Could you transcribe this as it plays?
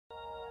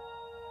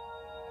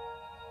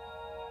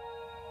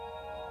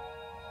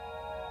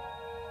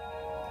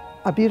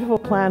A Beautiful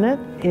Planet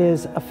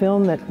is a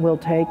film that will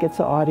take its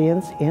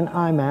audience in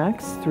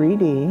IMAX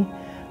 3D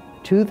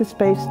to the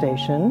space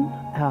station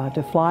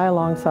to fly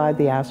alongside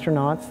the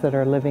astronauts that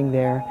are living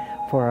there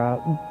for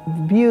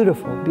a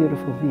beautiful,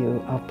 beautiful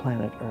view of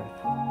planet Earth.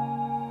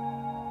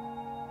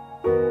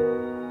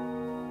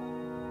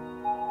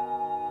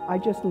 I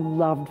just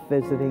loved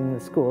visiting the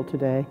school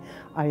today.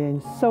 I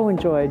so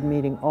enjoyed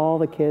meeting all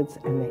the kids,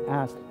 and they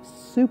asked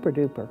super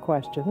duper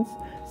questions.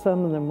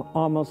 Some of them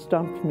almost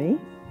stumped me.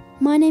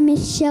 My name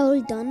is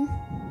Sheldon.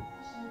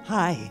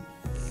 Hi.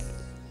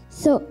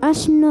 So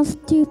astronauts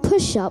do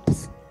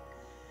push-ups?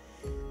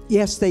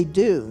 Yes, they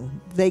do.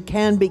 They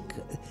can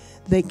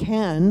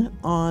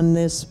on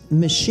this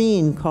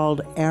machine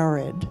called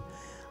ARID.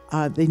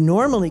 They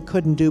normally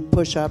couldn't do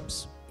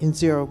push-ups in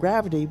zero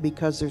gravity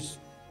because there's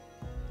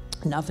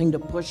nothing to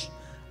push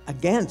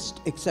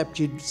against except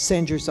you'd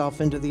send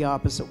yourself into the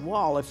opposite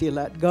wall if you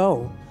let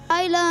go.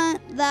 I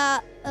learned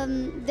that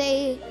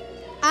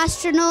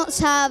astronauts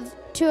have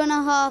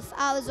 2.5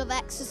 hours of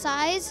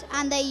exercise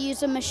and they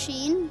use a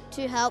machine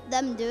to help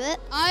them do it.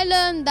 I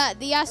learned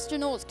that the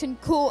astronauts can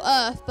call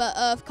Earth, but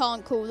Earth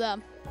can't call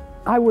them.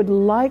 I would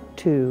like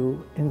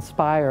to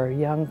inspire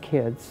young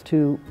kids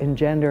to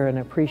engender an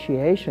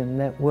appreciation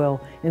that will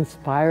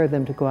inspire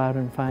them to go out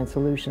and find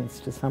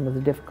solutions to some of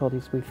the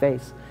difficulties we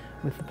face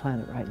with the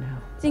planet right now.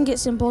 I think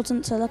it's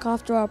important to look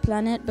after our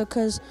planet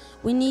because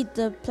we need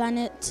the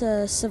planet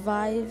to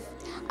survive.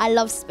 I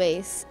love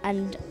space,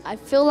 and I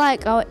feel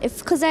like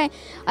because I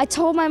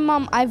told my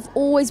mum I've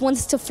always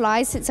wanted to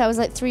fly since I was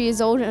like 3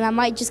 years old, and I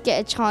might just get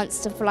a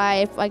chance to fly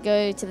if I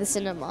go to the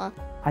cinema.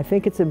 I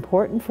think it's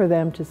important for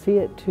them to see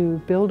it, to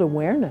build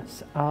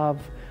awareness of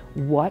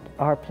what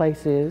our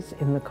place is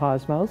in the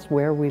cosmos,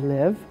 where we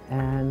live,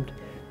 and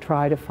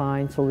try to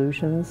find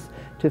solutions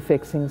to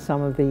fixing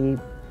some of the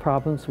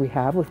problems we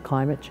have with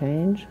climate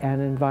change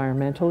and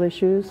environmental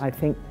issues. I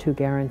think to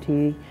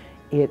guarantee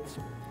it's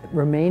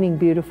remaining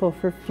beautiful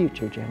for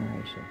future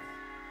generations.